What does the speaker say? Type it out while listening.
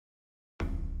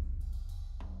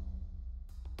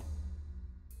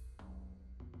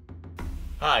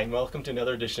Hi, and welcome to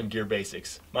another edition of Gear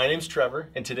Basics. My name's Trevor,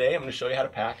 and today I'm going to show you how to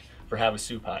pack for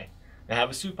Havasupai. Now,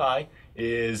 Havasupai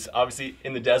is obviously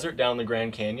in the desert down the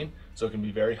Grand Canyon, so it can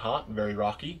be very hot and very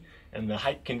rocky, and the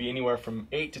hike can be anywhere from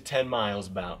 8 to 10 miles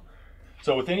about.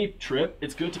 So with any trip,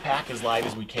 it's good to pack as light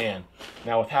as we can.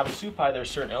 Now with Havasupai, there are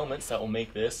certain elements that will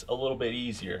make this a little bit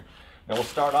easier. Now we'll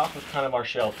start off with kind of our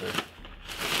shelter.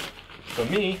 For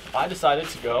me, I decided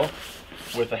to go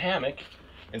with a hammock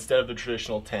instead of the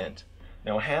traditional tent.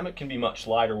 Now a hammock can be much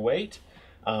lighter weight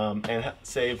and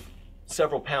save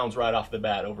several pounds right off the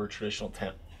bat over a traditional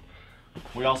tent.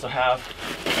 We also have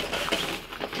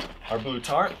our blue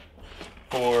tarp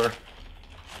for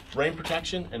rain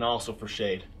protection and also for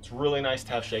shade. It's really nice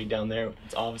to have shade down there.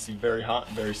 It's obviously very hot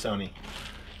and very sunny.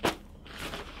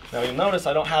 Now you'll notice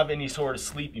I don't have any sort of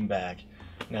sleeping bag.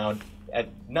 Now at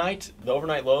night, the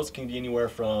overnight lows can be anywhere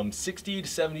from 60 to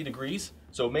 70 degrees,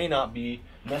 so it may not be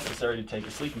necessary to take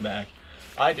a sleeping bag.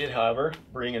 I did, however,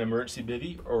 bring an emergency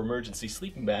bivvy or emergency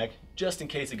sleeping bag just in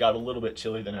case it got a little bit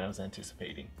chillier than I was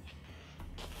anticipating.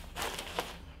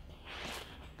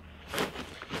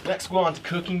 Next, we'll go on to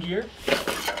cooking gear.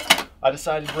 I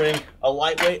decided to bring a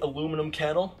lightweight aluminum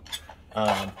kettle,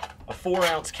 a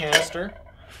 4-ounce canister,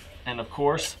 and of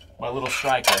course, my little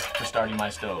striker for starting my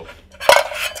stove.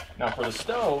 Now for the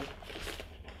stove,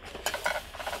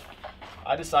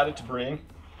 I decided to bring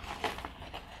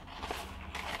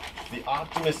the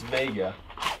Optimus Vega.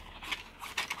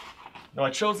 Now I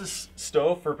chose this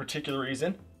stove for a particular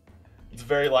reason. It's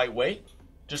very lightweight,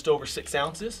 just over 6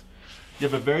 ounces. You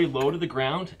have a very low to the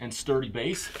ground and sturdy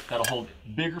base that'll hold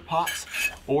bigger pots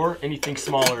or anything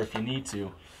smaller if you need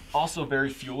to. Also very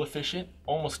fuel efficient,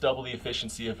 almost double the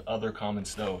efficiency of other common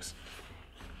stoves.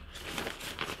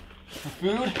 For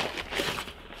food,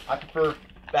 I prefer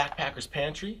Backpacker's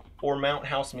Pantry or Mountain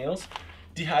House meals.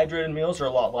 Dehydrated meals are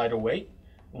a lot lighter weight.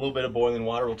 A little bit of boiling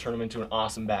water will turn them into an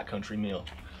awesome backcountry meal.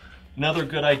 Another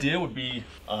good idea would be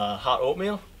hot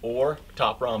oatmeal or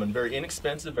top ramen. Very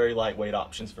inexpensive, very lightweight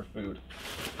options for food.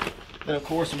 Then of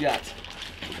course we got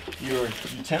your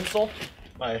utensil,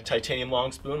 my titanium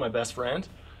long spoon, my best friend.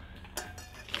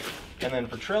 And then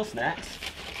for trail snacks,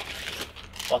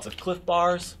 lots of Cliff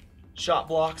Bars, shot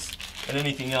blocks, and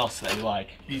anything else that you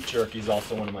like. Beef jerky is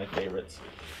also one of my favorites.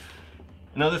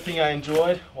 Another thing I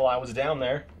enjoyed while I was down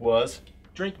there was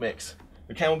drink mix.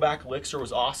 The Camelback Elixir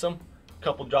was awesome. A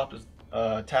couple dropped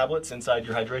tablets inside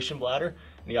your hydration bladder,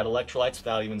 and you got electrolytes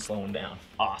without even slowing down.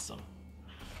 Awesome.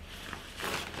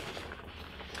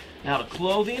 Now to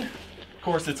clothing. Of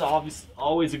course, it's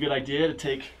always a good idea to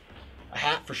take a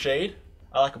hat for shade.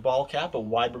 I like a ball cap. A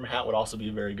wide brim hat would also be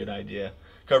a very good idea,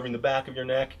 covering the back of your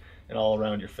neck and all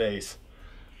around your face.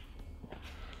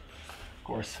 Of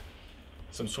course,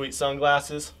 some sweet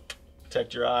sunglasses,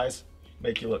 protect your eyes,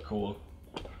 make you look cool.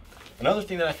 Another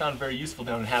thing that I found very useful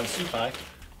down in Havasupai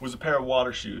was a pair of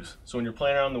water shoes. So when you're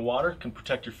playing around in the water, it can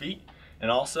protect your feet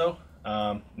and also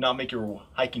not make your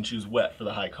hiking shoes wet for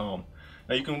the hike home.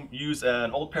 Now you can use an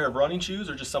old pair of running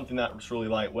shoes or just something that's really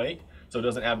lightweight so it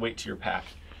doesn't add weight to your pack.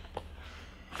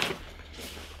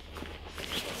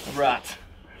 Right.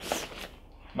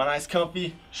 My nice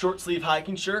comfy short sleeve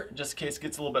hiking shirt, just in case it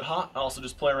gets a little bit hot. I also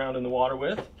just play around in the water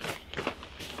with.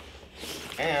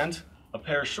 And a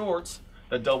pair of shorts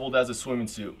that doubled as a swimming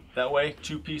suit. That way,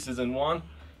 2 pieces in one,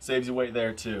 saves you weight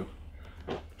there too.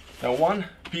 Now one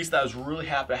piece that I was really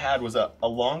happy I had was a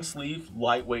long sleeve,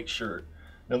 lightweight shirt.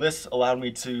 Now this allowed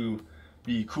me to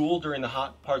be cool during the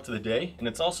hot parts of the day, and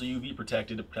it's also UV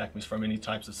protected to protect me from any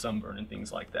types of sunburn and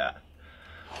things like that.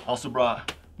 Also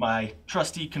brought my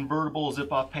trusty convertible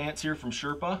zip-off pants here from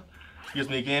Sherpa. Gives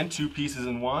me again 2 pieces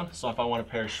in one, so if I want a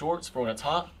pair of shorts for when it's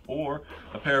hot or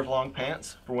a pair of long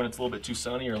pants for when it's a little bit too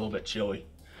sunny or a little bit chilly.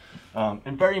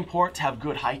 And very important to have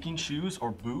good hiking shoes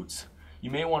or boots. You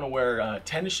may want to wear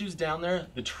tennis shoes down there.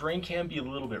 The terrain can be a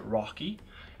little bit rocky,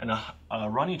 and a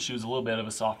running shoe is a little bit of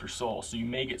a softer sole, so you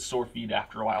may get sore feet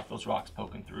after a while with those rocks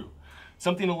poking through.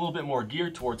 Something a little bit more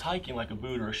geared towards hiking, like a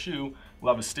boot or a shoe, will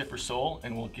have a stiffer sole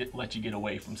and will let you get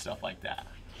away from stuff like that.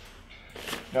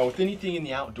 Now with anything in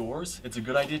the outdoors, it's a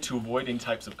good idea to avoid any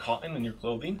types of cotton in your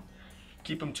clothing.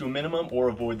 Keep them to a minimum or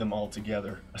avoid them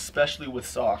altogether, especially with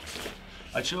socks.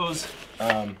 I chose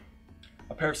a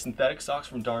pair of synthetic socks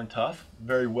from Darn Tough,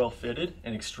 very well fitted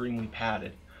and extremely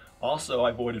padded. Also,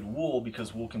 I avoided wool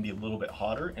because wool can be a little bit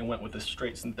hotter and went with a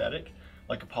straight synthetic,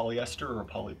 like a polyester or a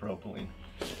polypropylene.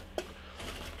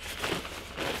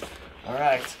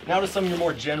 Alright, now to some of your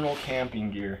more general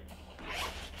camping gear.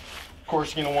 Of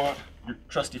course, you're going to want your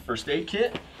trusty first aid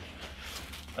kit,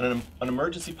 an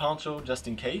emergency poncho just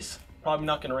in case, Probably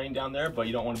not going to rain down there, but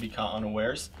you don't want to be caught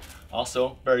unawares.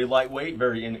 Also, very lightweight,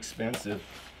 very inexpensive.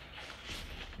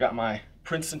 Got my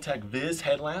Princeton Tech Viz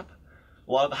headlamp.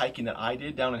 A lot of the hiking that I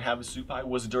did down in Havasupai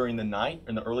was during the night,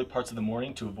 in the early parts of the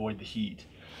morning, to avoid the heat.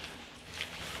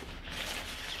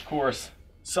 Of course,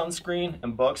 sunscreen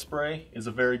and bug spray is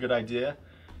a very good idea.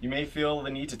 You may feel the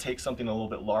need to take something a little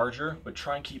bit larger, but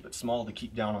try and keep it small to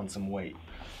keep down on some weight.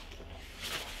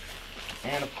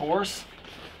 And of course,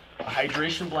 a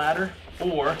hydration bladder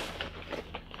or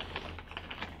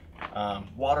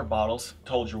water bottles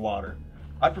to hold your water.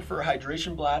 I prefer a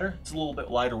hydration bladder. It's a little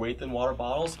bit lighter weight than water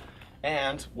bottles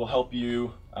and will help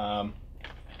you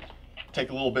take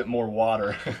a little bit more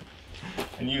water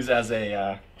and use as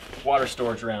a water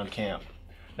storage around camp.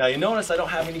 Now you notice I don't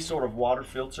have any sort of water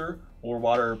filter or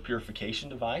water purification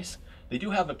device. They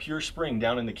do have a pure spring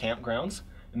down in the campgrounds.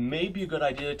 It may be a good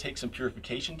idea to take some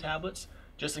purification tablets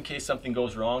just in case something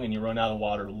goes wrong and you run out of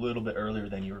water a little bit earlier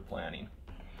than you were planning.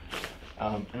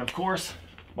 And of course,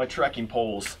 my trekking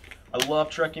poles. I love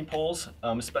trekking poles,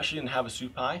 especially in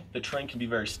Havasupai. The terrain can be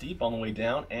very steep on the way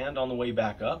down and on the way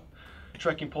back up.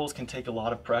 Trekking poles can take a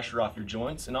lot of pressure off your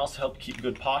joints and also help keep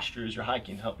good posture as you're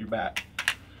hiking, help your back.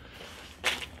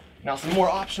 Now some more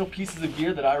optional pieces of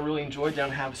gear that I really enjoyed down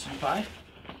in Havasupai.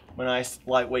 My nice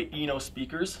lightweight Eno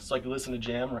speakers so I can listen to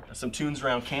jam or some tunes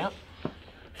around camp.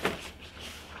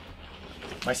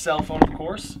 My cell phone, of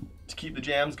course, to keep the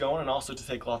jams going and also to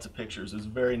take lots of pictures. It's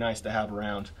very nice to have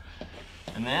around.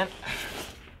 And then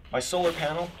my solar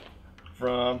panel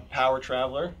from Power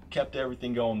Traveler kept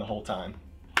everything going the whole time.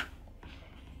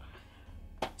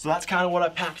 So that's kind of what I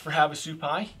packed for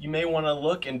Havasupai. You may want to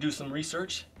look and do some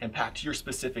research and pack to your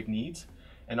specific needs,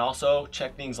 and also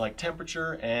check things like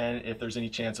temperature and if there's any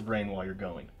chance of rain while you're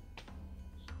going.